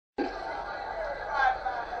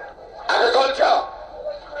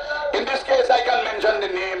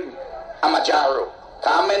Amajaro.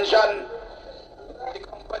 Can't mention the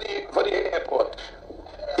company for the airport.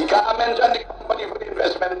 He can't mention the company for the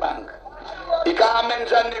investment bank. He can't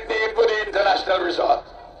mention the name for the international resort.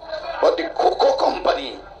 But the cocoa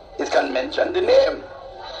company, it can mention the name.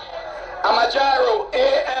 Amajaro,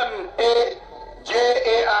 A-M-A-J-A-R-O.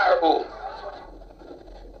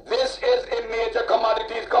 This is a major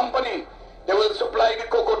commodities company. They will supply the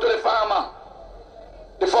cocoa to the farmer.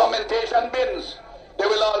 The fermentation bins. They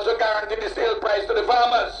will also guarantee the sale price to the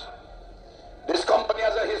farmers. This company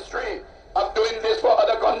has a history of doing this for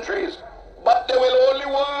other countries. But they will only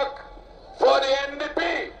work for the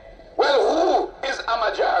NDP. Well, who is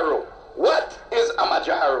Amajaro? What is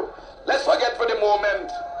Amajaro? Let's forget for the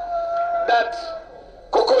moment that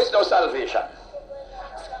cocoa is no salvation.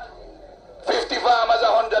 50 farmers,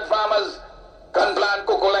 100 farmers can plant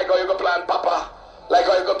cocoa like how you can plant papa, like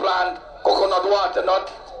how you can plant coconut waternut.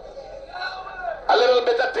 A little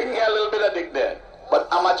bit of thing here, a little bit of thing there. But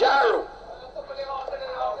Amajaro,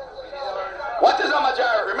 what is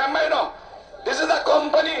Amajaro? Remember, this is a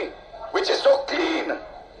company which is so clean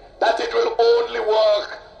that it will only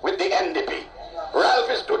work with the NDP. Ralph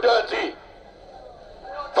is too dirty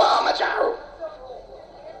for Amajaro.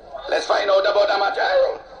 Let's find out about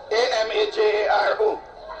Amajaro. A-M-A-J-A-R-O.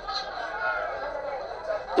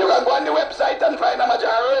 You can go on the website and find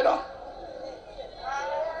Amajaro,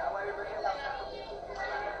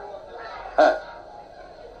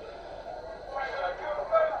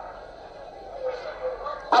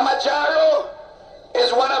 Amajaro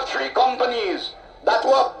is one of 3 companies that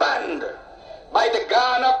were banned by the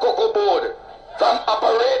Ghana Cocoa Board from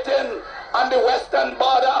operating on the western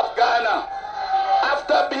border of Ghana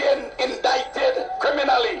after being indicted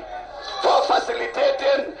criminally for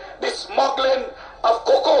facilitating the smuggling of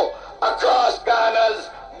cocoa across Ghana's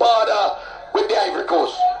border with the Ivory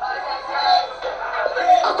Coast.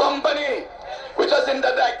 A company which was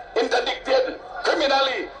interdicted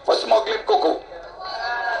criminally for smuggling cocoa.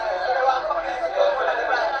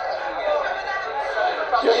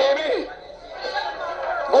 You hear me?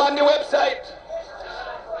 Go on the website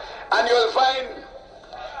and you'll find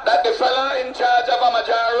that the fellow in charge of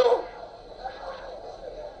Amajaro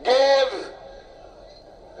gave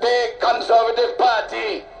the Conservative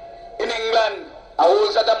Party in England a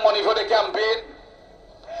whole set of money for the campaign,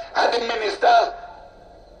 and the Minister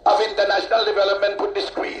of International Development put the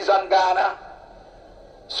squeeze on Ghana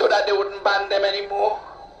so that they wouldn't ban them anymore.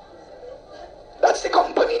 That's the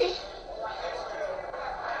company.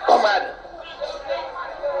 Comrade,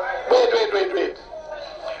 wait.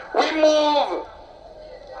 We move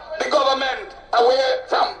the government away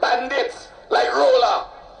from bandits like Roller.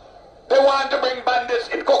 They want to bring bandits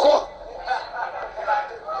in cocoa.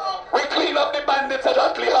 We clean up the bandits at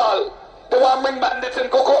Utley Hall. They want to bring bandits in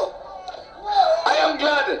cocoa. I am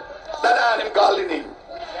glad that Arnim called him.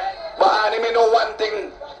 But Arnim may know one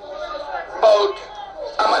thing about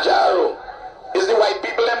Amajaro is the white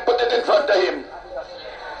people them put it in front of him.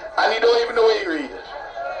 And he don't even know he read.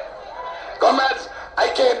 Comrades, I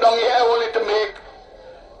came down here only to make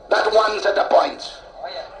that one set of points.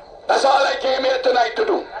 That's all I came here tonight to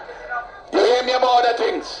do. You hear me about other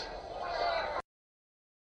things.